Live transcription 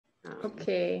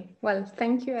Okay, well,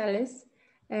 thank you, Alice.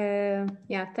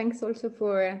 Yeah, thanks also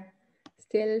for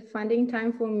still finding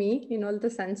time for me in all the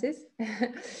senses.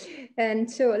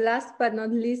 And so last but not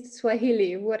least,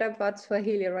 Swahili. What about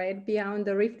Swahili, right? Beyond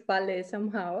the Rift Valley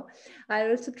somehow. I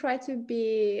also try to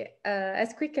be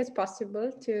as quick as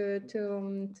possible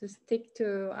to stick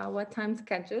to our time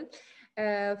schedule.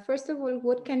 First of all,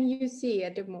 what can you see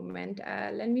at the moment?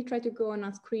 Let me try to go on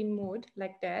a screen mode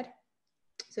like that.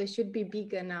 So it should be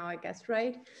bigger now, I guess,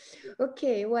 right?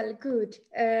 Okay, well, good.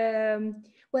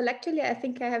 Well, actually, I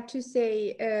think I have to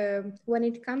say, when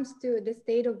it comes to the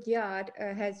state of the art,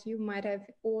 as you might have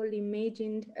all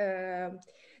imagined,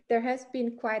 there has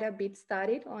been quite a bit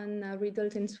studied on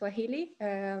riddles in Swahili.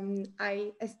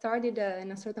 I started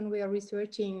in a certain way of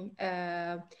researching,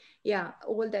 yeah,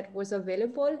 all that was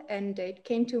available, and it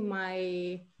came to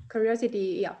my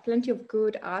curiosity, yeah, plenty of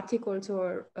good articles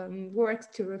or works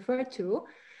to refer to.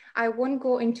 I won't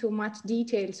go into much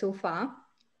detail so far.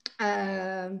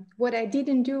 What I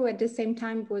didn't do at the same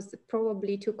time was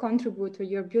probably to contribute to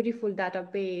your beautiful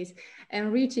database,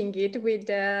 enriching it with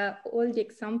all the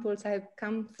examples I've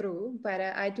come through. But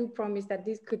I do promise that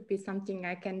this could be something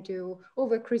I can do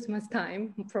over Christmas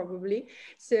time, probably.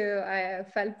 So I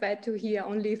felt bad to hear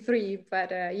only 3, but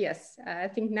yes, I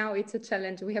think now it's a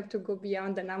challenge. We have to go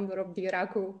beyond the number of the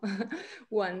Iraku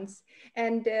ones,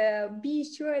 and be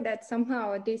sure that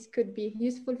somehow this could be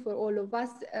useful for all of us.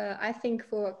 I think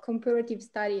for comparative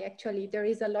study, actually, there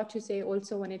is a lot to say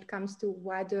also when it comes to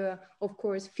wider, of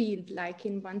course, field like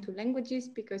in Bantu languages,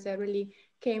 because I really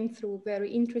came through very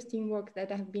interesting work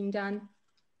that have been done.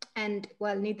 And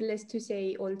well, needless to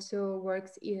say, also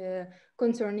works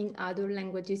concerning other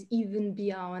languages, even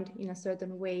beyond, in a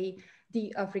certain way,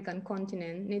 the African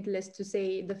continent. Needless to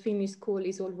say, the Finnish school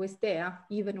is always there,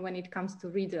 even when it comes to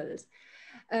riddles.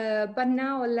 But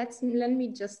now let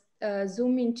me just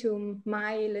zoom into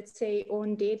my, let's say,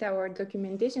 own data or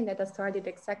documentation that I started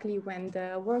exactly when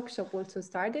the workshop also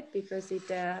started, because it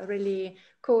really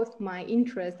caught my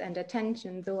interest and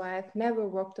attention, though I've never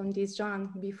worked on this genre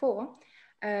before.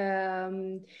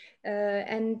 And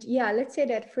yeah, let's say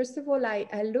that first of all,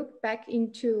 I looked back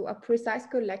into a precise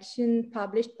collection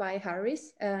published by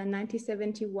Harris,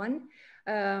 1971,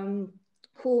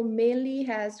 who mainly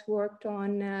has worked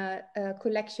on a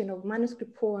collection of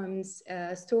manuscript poems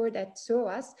stored at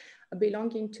SOAS,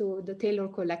 belonging to the Taylor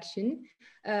collection.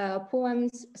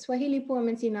 Poems, Swahili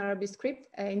poems in Arabic script,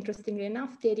 interestingly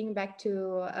enough, dating back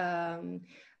to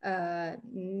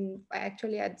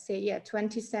actually, I'd say, yeah,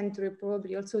 20th century,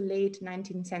 probably also late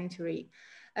 19th century.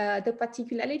 The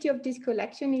particularity of this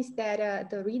collection is that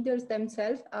the readers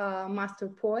themselves are master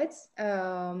poets.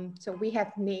 So we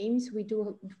have names, we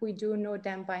do know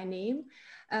them by name.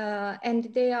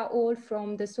 And they are all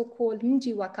from the so-called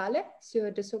Mji wa Kale, so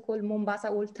the so-called Mombasa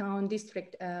Old Town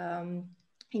district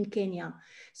in Kenya.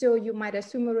 So you might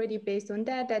assume already based on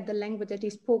that, that the language that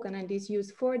is spoken and is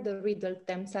used for the riddle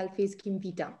themselves is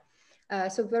Kimbita.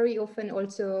 So very often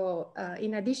also,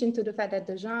 in addition to the fact that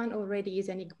the genre already is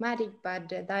enigmatic, but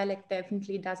the dialect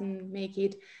definitely doesn't make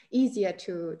it easier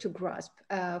to grasp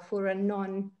for a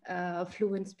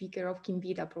non-fluent speaker of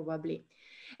Kimbita probably.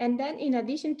 And then in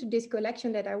addition to this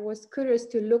collection that I was curious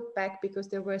to look back because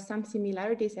there were some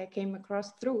similarities I came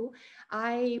across through,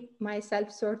 I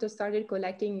myself sort of started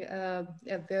collecting a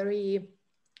very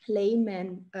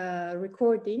layman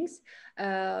recordings,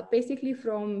 basically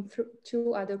from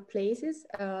 2 other places,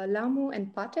 Lamu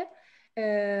and Pate.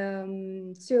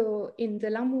 So in the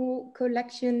Lamu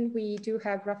collection, we do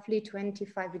have roughly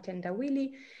 25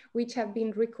 Itendawili, which have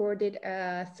been recorded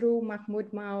through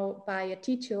Mahmoud Mao by a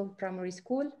teacher of primary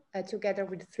school, together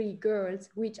with 3 girls,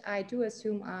 which I do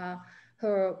assume are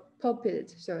her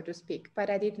pupils, so to speak, but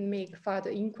I didn't make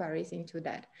further inquiries into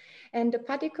that. And the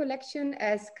Pate collection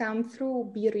has come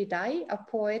through Biridai, a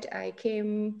poet I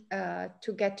came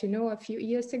to get to know a few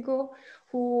years ago,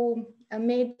 who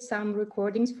made some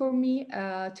recordings for me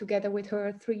together with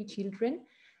her 3 children.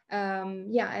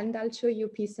 Yeah, and I'll show you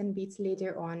piece and beats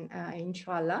later on,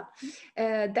 inshallah.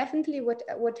 Definitely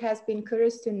what has been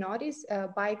curious to notice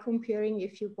by comparing,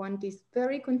 if you want, these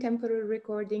very contemporary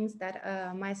recordings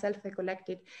that myself I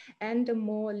collected and the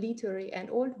more literary and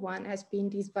old one has been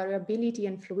this variability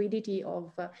and fluidity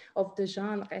of the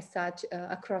genre as such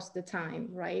across the time,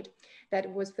 right?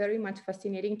 That was very much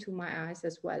fascinating to my eyes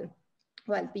as well.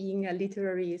 Well, being a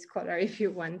literary scholar, if you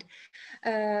want.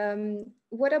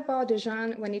 What about the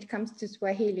genre when it comes to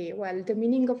Swahili? Well, the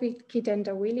meaning of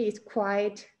kitendawili is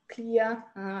quite clear,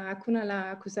 hakuna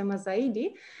la kusema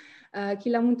zaidi.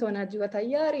 Kila mtu anajua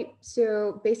tayari.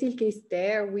 So basically it's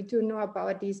there. We do know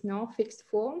about this fixed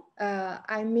form.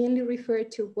 I mainly refer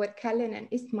to what Kellen and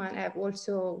Istman have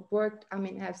also worked,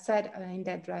 have said in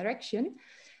that direction.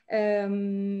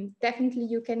 Definitely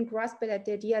you can grasp that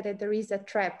idea that there is a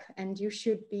trap and you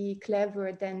should be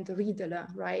clever than the riddler,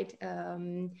 right?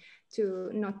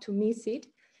 Not to miss it.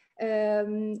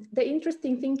 The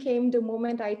interesting thing came the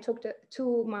moment I talked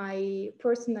to my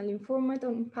personal informant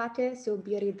on Pate, so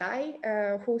Biridai,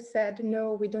 who said,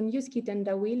 no, we don't use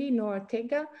kitendawili nor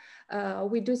tega,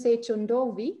 we do say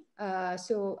chondovi.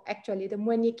 So actually the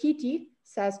mwenye kiti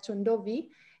says chondovi,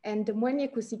 and the mwenye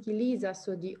kusikiliza,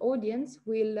 so the audience,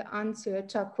 will answer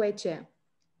chakweche.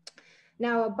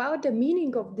 Now, about the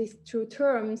meaning of these two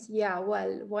terms, yeah,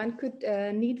 well, one could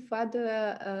need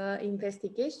further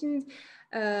investigations.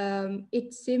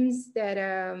 It seems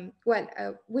that,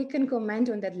 we can comment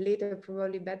on that later,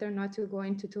 probably better not to go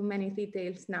into too many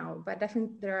details now, but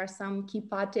definitely there are some key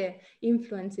Pate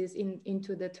influences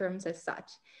into the terms as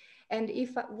such. And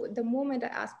if the moment I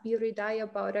asked Biridai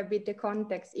about a bit the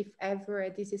context, if ever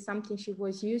this is something she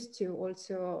was used to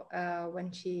also when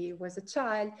she was a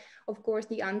child, of course,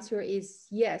 the answer is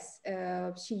yes.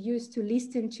 She used to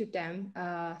listen to them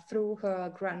through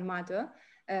her grandmother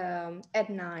at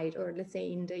night, or let's say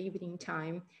in the evening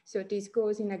time. So this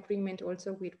goes in agreement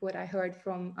also with what I heard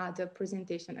from other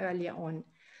presentation earlier on.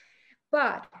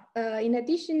 But in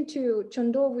addition to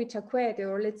chondovi chakwete,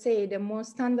 or let's say the more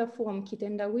standard form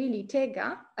kitendawili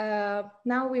tega,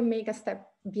 now we make a step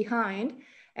behind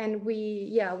and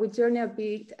we journey a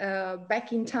bit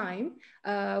back in time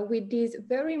with these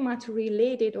very much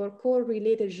related or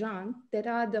correlated genres that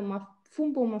are the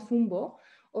mafumbo mafumbo,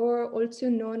 or also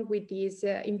known with this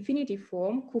infinitive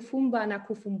form, kufumba na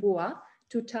kufumbua,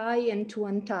 to tie and to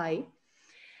untie.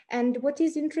 And what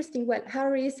is interesting, well,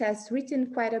 Harris has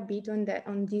written quite a bit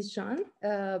on this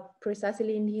genre,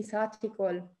 precisely in his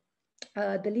article,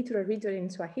 The Literary Riddle in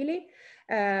Swahili.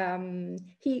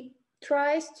 He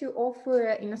tries to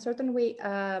offer, in a certain way,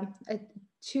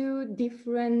 two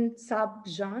different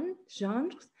sub-genres,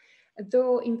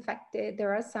 though in fact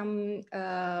there are some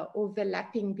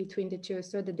overlapping between the two.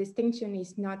 So the distinction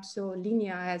is not so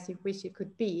linear as you wish it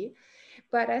could be.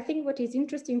 But I think what is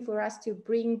interesting for us to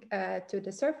bring to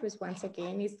the surface once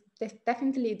again is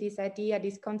definitely this idea,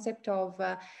 this concept of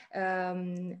a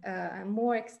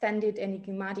more extended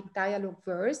enigmatic dialogue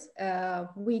verse,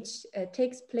 which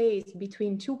takes place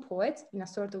between two poets in a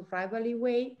sort of rivalry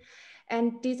way.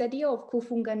 And this idea of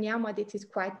kufunganyama, that is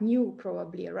quite new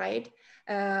probably, right?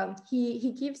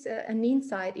 He gives an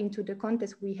insight into the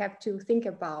context we have to think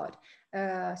about.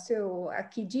 So a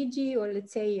kijiji, or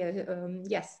let's say,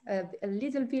 a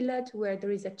little village where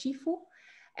there is a chifu,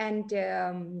 and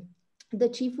the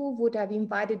chifu would have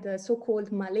invited the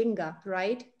so-called malenga,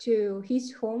 right, to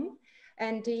his home,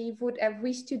 and he would have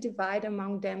wished to divide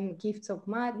among them gifts of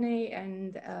money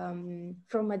and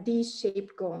from a dish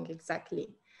shaped gong,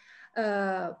 exactly.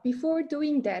 Before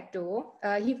doing that, though,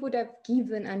 he would have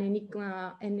given an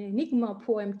enigma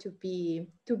poem to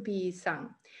be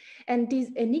sung. And this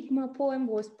enigma poem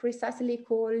was precisely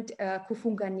called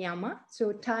Kufunganyama,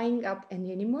 so tying up an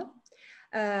animal.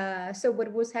 So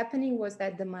what was happening was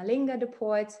that the Malenga, the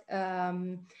poet,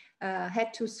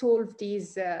 had to solve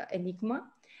this enigma.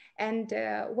 And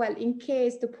well, in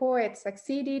case the poet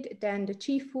succeeded, then the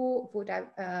chifu would have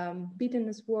beaten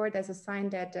his word as a sign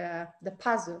that the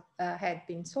puzzle had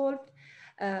been solved.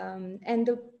 And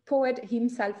the poet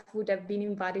himself would have been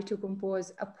invited to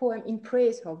compose a poem in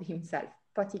praise of himself,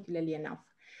 particularly enough.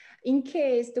 In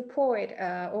case the poet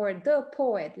or the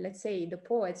poet, let's say the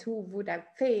poets who would have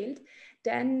failed,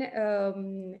 then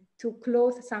to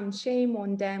clothe some shame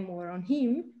on them or on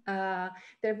him,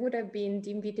 there would have been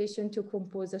the invitation to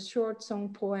compose a short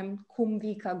song poem,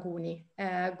 Kumvika Guni.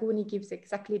 Guni gives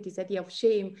exactly this idea of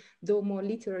shame, though more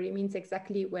literally means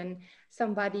exactly when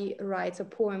somebody writes a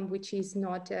poem which is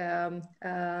not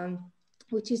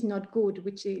good,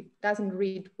 which doesn't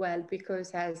read well because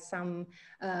has some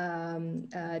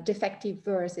defective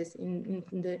verses in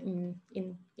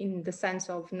the sense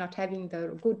of not having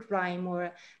the good rhyme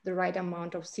or the right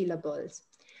amount of syllables.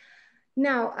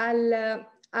 Now,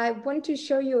 I want to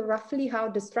show you roughly how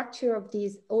the structure of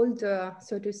these older,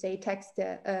 so to say, text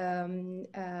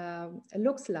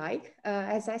looks like.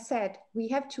 As I said, we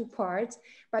have two parts,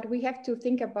 but we have to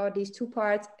think about these two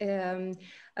parts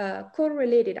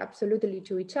correlated absolutely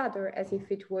to each other, as if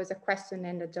it was a question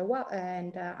and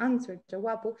answer,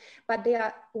 jawabu, but they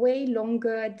are way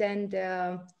longer than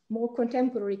the more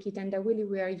contemporary kitendawili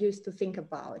we are used to think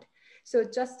about. So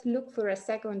just look for a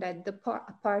second at the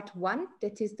part one,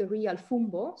 that is the real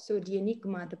fumbo, so the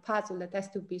enigma, the puzzle that has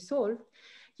to be solved.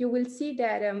 You will see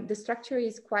that the structure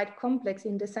is quite complex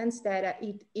in the sense that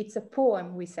it's a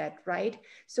poem, we said, right?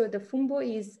 So the fumbo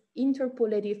is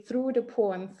interpolated through the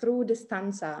poem, through the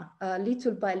stanza,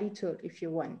 little by little, if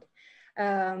you want.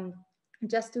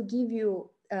 Just to give you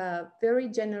very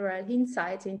general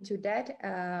insights into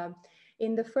that,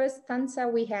 in the first stanza,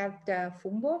 we have the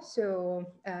fumbo, so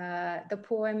the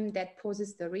poem that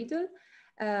poses the riddle.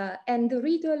 And the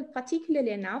riddle, particularly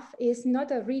enough, is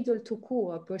not a riddle to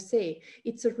core per se.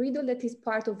 It's a riddle that is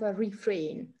part of a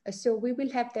refrain. So we will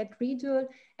have that riddle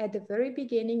at the very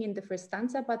beginning in the first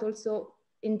stanza, but also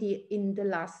in the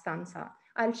last stanza.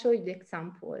 I'll show you the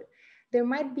example. There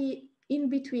might be in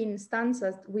between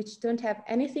stanzas which don't have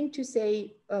anything to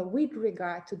say with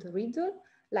regard to the riddle,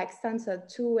 like stanza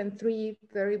 2 and 3,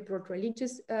 very broad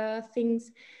religious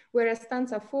things, whereas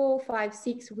stanza 4, 5,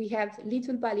 6, we have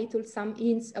little by little some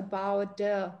hints about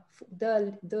the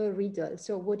riddle.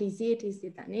 So what is it? Is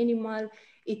it an animal?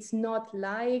 It's not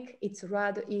like, it's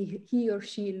rather, he or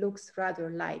she looks rather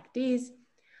like this.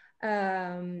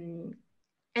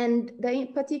 And the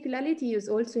particularity is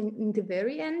also in the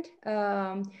very end,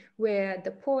 where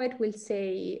the poet will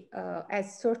say,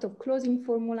 as sort of closing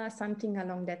formula, something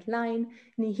along that line,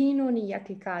 nihino ni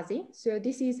yakikazi. So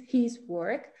this is his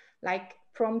work, like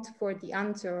prompt for the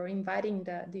answer, or inviting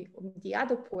the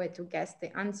other poet to guess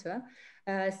the answer.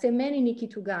 Semeni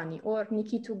nikitugani, or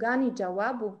nikitugani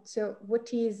jawabu. So what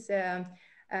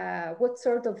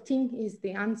sort of thing is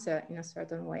the answer in a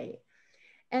certain way?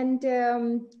 And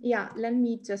yeah, let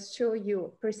me just show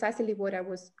you precisely what I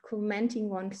was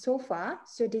commenting on so far.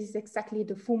 So this is exactly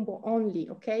the fumbo only,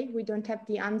 okay? We don't have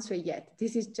the answer yet.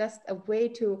 This is just a way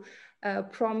to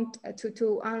prompt,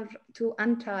 to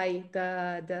untie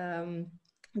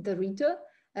the reader.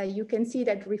 You can see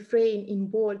that refrain in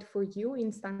bold for you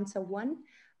in stanza 1.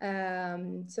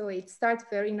 So it starts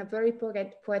in a very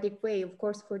poetic way. Of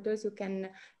course, for those who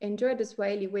can enjoy the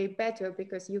Swahili way better,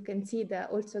 because you can see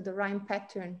also the rhyme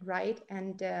pattern, right?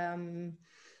 And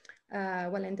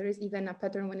well, and there is even a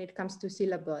pattern when it comes to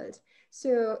syllables.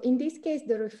 So in this case,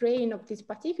 the refrain of this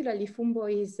particularly fumbo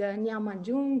is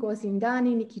Nyamanjungo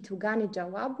Zindani Nikitugani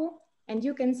Jawabu. And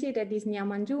you can see that this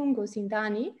Nyamanjungo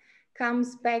Zindani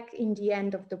comes back in the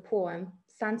end of the poem,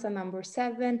 stanza number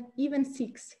 7, even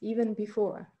 6, even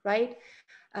before, right?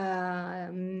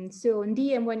 So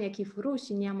ndiye mwenye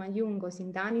kifurushi nyama yungo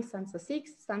zindani, stanza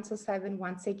 6, stanza 7,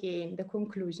 once again, the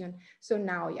conclusion. So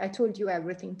now I told you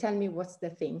everything. Tell me what's the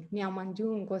thing. Nyama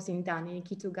yungo zindani,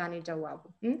 kitugani jawabu.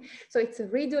 So it's a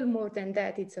riddle more than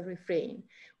that, it's a refrain.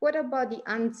 What about the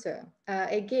answer?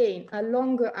 Again, a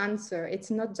longer answer.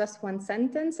 It's not just one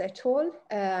sentence at all.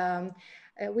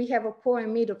 We have a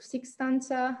poem made of 6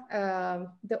 stanzas.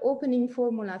 The opening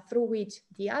formula through which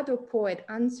the other poet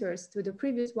answers to the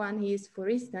previous one is, for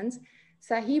instance,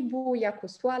 Sahibu ya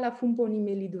kuswala fumbo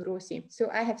nimelidurusi.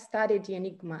 So I have studied the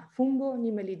enigma, fumbo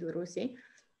nimelidurusi.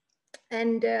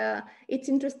 And it's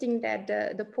interesting that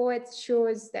the poet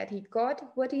shows that he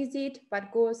got what is it,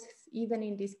 but goes even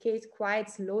in this case quite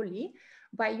slowly,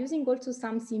 by using also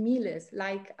some similes,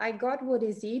 like I got what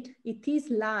is it is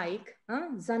like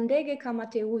zandege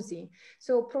kamateuzi.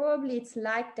 So probably it's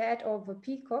like that of a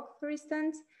peacock, for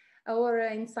instance, or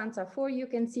in stanza 4, you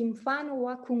can see mfano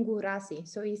wa kungurasi.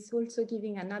 So it's also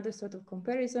giving another sort of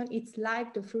comparison. It's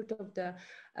like the fruit of the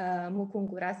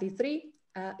mukungurasi 3.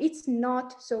 It's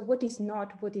not, so what is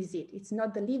not, what is it? It's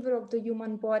not the liver of the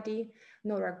human body,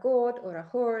 nor a goat or a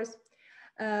horse.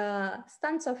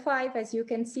 Stanza 5, as you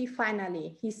can see,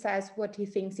 finally, he says what he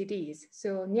thinks it is.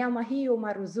 So, nyama hiyo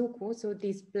maruzuku, so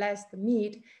this blessed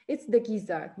meat, it's the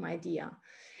gizzard, my dear.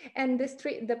 And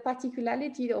the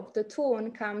particularity of the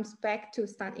tone comes back to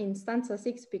in stanza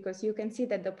 6, because you can see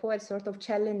that the poet sort of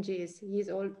challenges his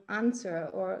own answer,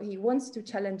 or he wants to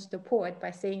challenge the poet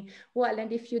by saying, well,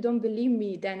 and if you don't believe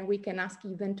me, then we can ask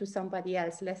even to somebody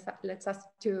else. Let's ask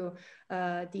to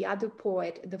the other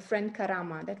poet, the friend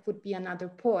Karama, that would be another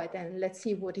poet, and let's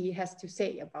see what he has to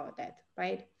say about that,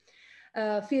 right?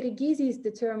 Firigizi is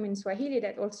the term in Swahili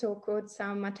that also caught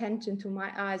some attention to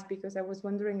my eyes, because I was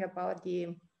wondering about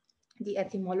the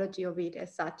etymology of it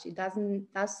as such. It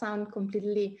does sound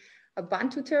completely a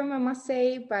Bantu term, I must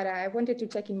say, but I wanted to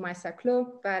check in my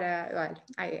Saklo, but well,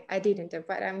 I didn't,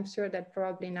 but I'm sure that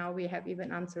probably now we have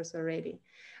even answers already.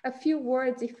 A few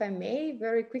words, if I may,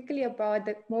 very quickly about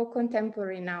the more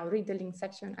contemporary now riddling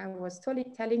section I was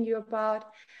telling you about.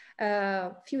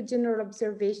 Few general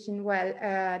observation. Well,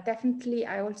 definitely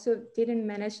I also didn't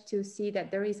manage to see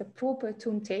that there is a proper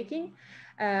tune taking.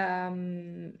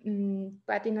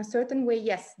 But in a certain way,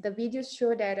 yes, the videos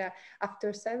show that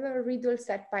after several riddles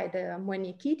set by the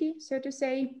mwenyekiti, so to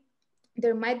say,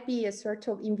 there might be a sort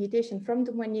of invitation from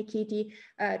the mwenyekiti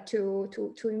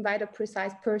to invite a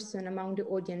precise person among the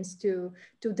audience to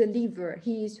deliver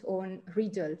his own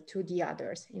riddle to the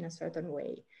others in a certain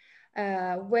way.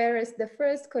 Whereas the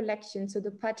first collection, so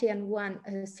the Patian one,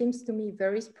 seems to me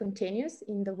very spontaneous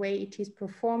in the way it is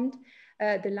performed.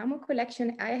 The Lamo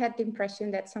collection, I had the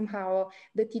impression that somehow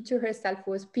the teacher herself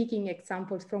was picking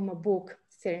examples from a book,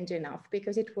 strange enough,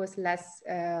 because it was less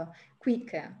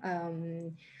quick.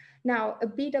 Now, a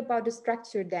bit about the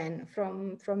structure then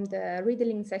from the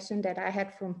riddling session that I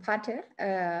had from Pate,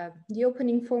 the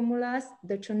opening formulas,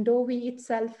 the Chondowi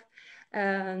itself.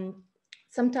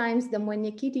 Sometimes the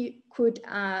mwenyekiti could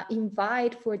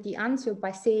invite for the answer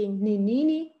by saying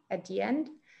ninini at the end.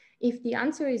 If the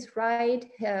answer is right,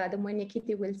 the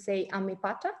mwenyekiti will say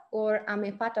amepata, or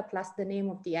amepata plus the name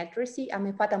of the addressee,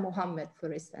 amepata Mohammed,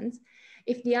 for instance.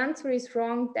 If the answer is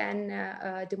wrong, then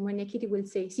the mwenyekiti will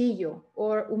say siyo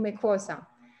or umekosa.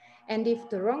 And if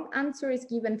the wrong answer is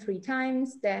given 3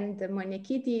 times, then the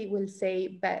mwenyekiti will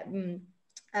say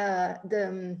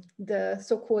the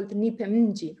so-called nipe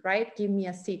mji, right? Give me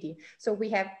a city. So we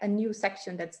have a new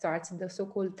section that starts the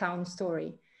so-called town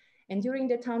story. And during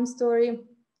the town story,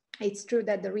 it's true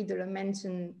that the reader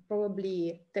mentioned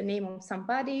probably the name of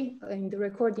somebody. In the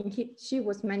recording, she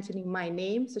was mentioning my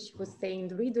name. So she was saying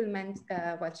the reader meant,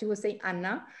 well, she was saying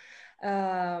Anna.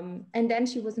 And then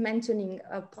she was mentioning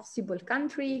a possible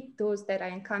country. Those that I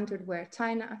encountered were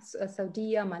China,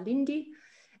 Saudi, Malindi,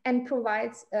 and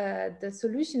provides the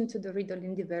solution to the riddle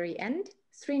in the very end.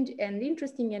 Strange and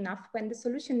interesting enough, when the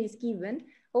solution is given,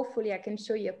 hopefully I can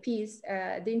show you a piece,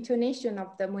 the intonation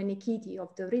of the mwenyekiti,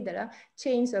 of the riddler,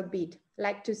 changes a bit,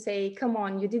 like to say, come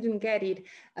on, you didn't get it,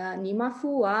 ni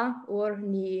mafua or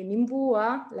ni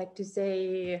nimbua, like to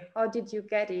say, how did you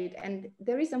get it? And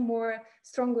there is a more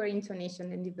stronger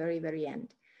intonation in the very, very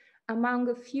end. Among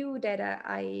a few that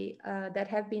that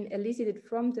have been elicited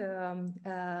from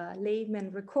the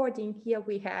layman recording, here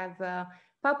we have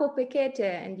Papo Pekete,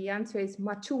 and the answer is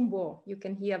Machumbo. You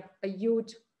can hear a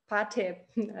huge Pate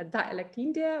dialect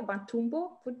in there.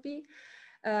 Matumbo would be.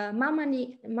 Mama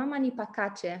ni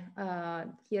pakache.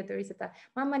 Here there is a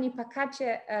Mama ni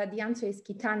pakache. The answer is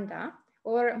Kitanda,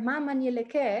 or Mama ni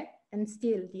leke, and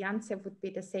still the answer would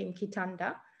be the same,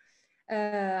 Kitanda.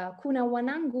 Kuna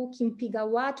wanangu kimpiga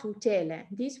watu tele.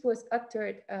 This was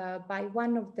uttered by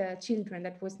one of the children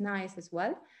that was nice as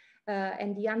well.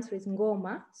 And the answer is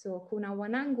ngoma. So kuna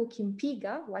wanangu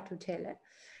kimpiga watu tele.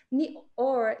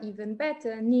 Or even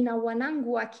better, nina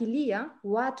wanangu akilia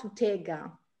watu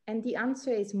tega. And the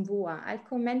answer is mvua. I'll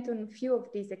comment on a few of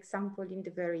these examples in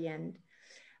the very end.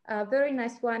 A very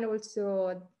nice one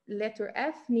also, letter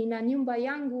F, nina nyumba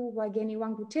yangu wageni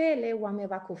wangu tele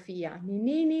wameva kofia. Ni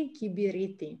nini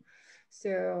kibiriti.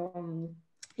 So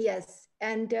yes,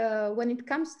 and when it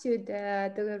comes to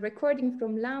the recording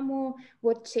from Lamo,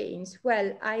 what changed?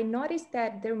 Well, I noticed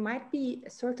that there might be a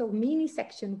sort of mini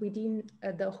section within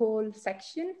the whole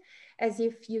section, as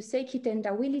if you say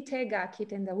kitendawili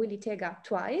tega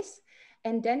twice,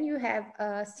 and then you have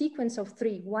a sequence of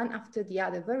 3, one after the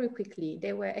other, very quickly.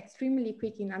 They were extremely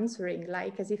quick in answering,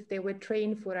 like as if they were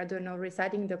trained for, I don't know,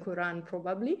 reciting the Quran,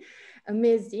 probably.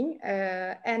 Amazing.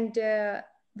 And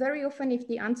very often, if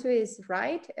the answer is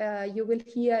right, you will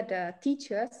hear the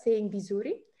teacher saying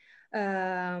vizuri.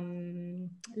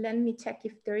 Let me check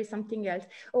if there is something else.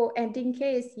 Oh, and in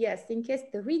case, yes, in case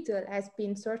the riddle has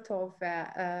been sort of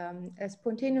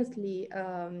spontaneously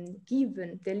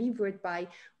delivered by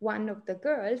one of the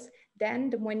girls, then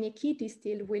the mwenyekiti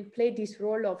still will play this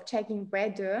role of checking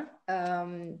whether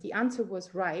the answer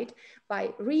was right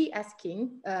by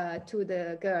re-asking to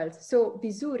the girls. So,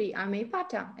 vizuri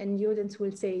ameipata, and students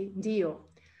will say dio.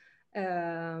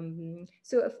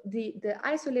 So the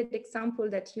isolated example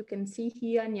that you can see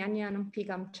here, nyanya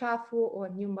anampiga mchafu, or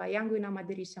nyumba yangu ina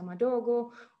madirisha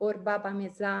madogo, or baba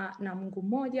amezaa na mguu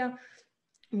moja,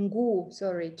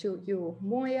 to you,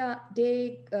 moya,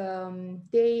 they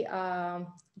are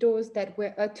those that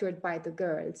were uttered by the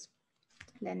girls.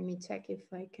 Let me check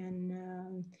if I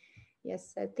can,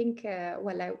 yes, I think,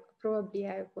 well, I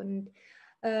wouldn't,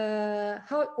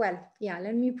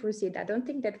 let me proceed. I don't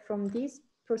think that from this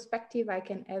perspective I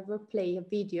can ever play a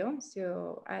video,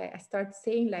 so I start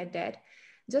saying like that.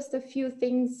 Just a few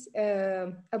things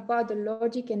about the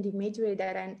logic and imagery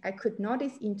that I could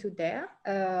notice into there.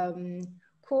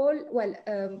 Cole, well,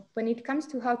 when it comes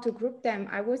to how to group them,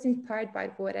 I was inspired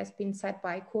by what has been said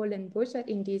by Cole and Bouchard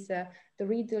in these the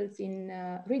riddles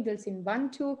in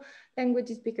Bantu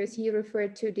languages, because he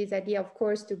referred to this idea, of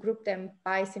course, to group them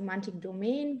by semantic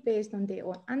domain based on their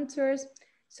own answers.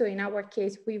 So in our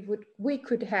case, we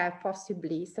could have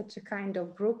possibly such a kind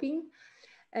of grouping.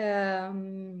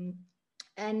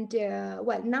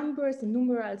 Well, numbers and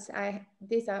numerals,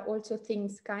 these are also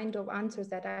things, kind of answers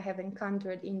that I have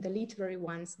encountered in the literary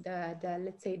ones,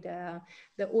 let's say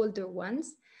the older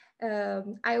ones.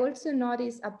 I also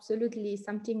notice absolutely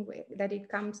something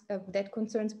that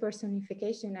concerns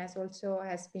personification, as also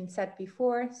has been said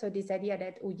before. So this idea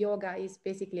that Uyoga is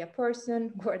basically a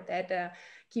person, or that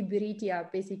Kibiriti are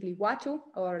basically Watu,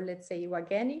 or let's say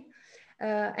Wageni.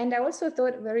 And I also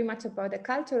thought very much about the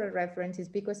cultural references,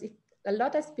 because a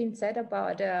lot has been said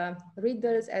about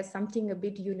riddles as something a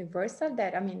bit universal,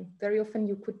 that, I mean, very often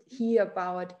you could hear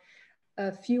about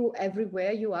a few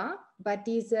everywhere you are, but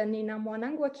is Nina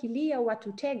Mwanangu Akilia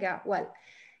Watutega, well,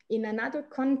 in another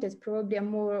context, probably a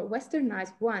more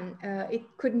westernized one, it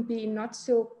couldn't be not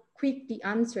so quick the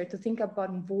answer to think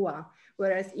about Mvua.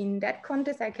 Whereas in that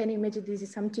context, I can imagine this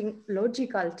is something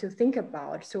logical to think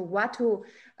about. So Watu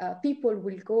people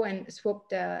will go and swap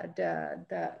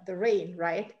the rain,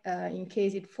 right? In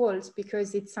case it falls,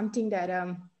 because it's something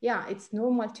that, yeah, it's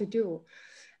normal to do.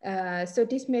 So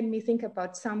this made me think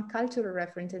about some cultural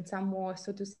reference, and some more,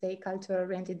 so to say, cultural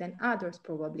oriented than others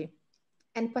probably.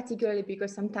 And particularly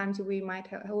because sometimes we might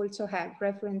also have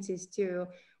references to,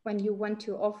 when you want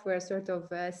to offer a sort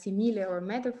of simile or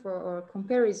metaphor or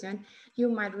comparison, you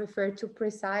might refer to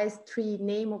precise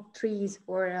name of trees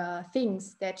or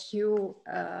things that you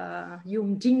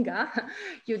mjinga,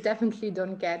 you definitely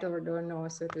don't get or don't know,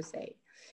 so to say.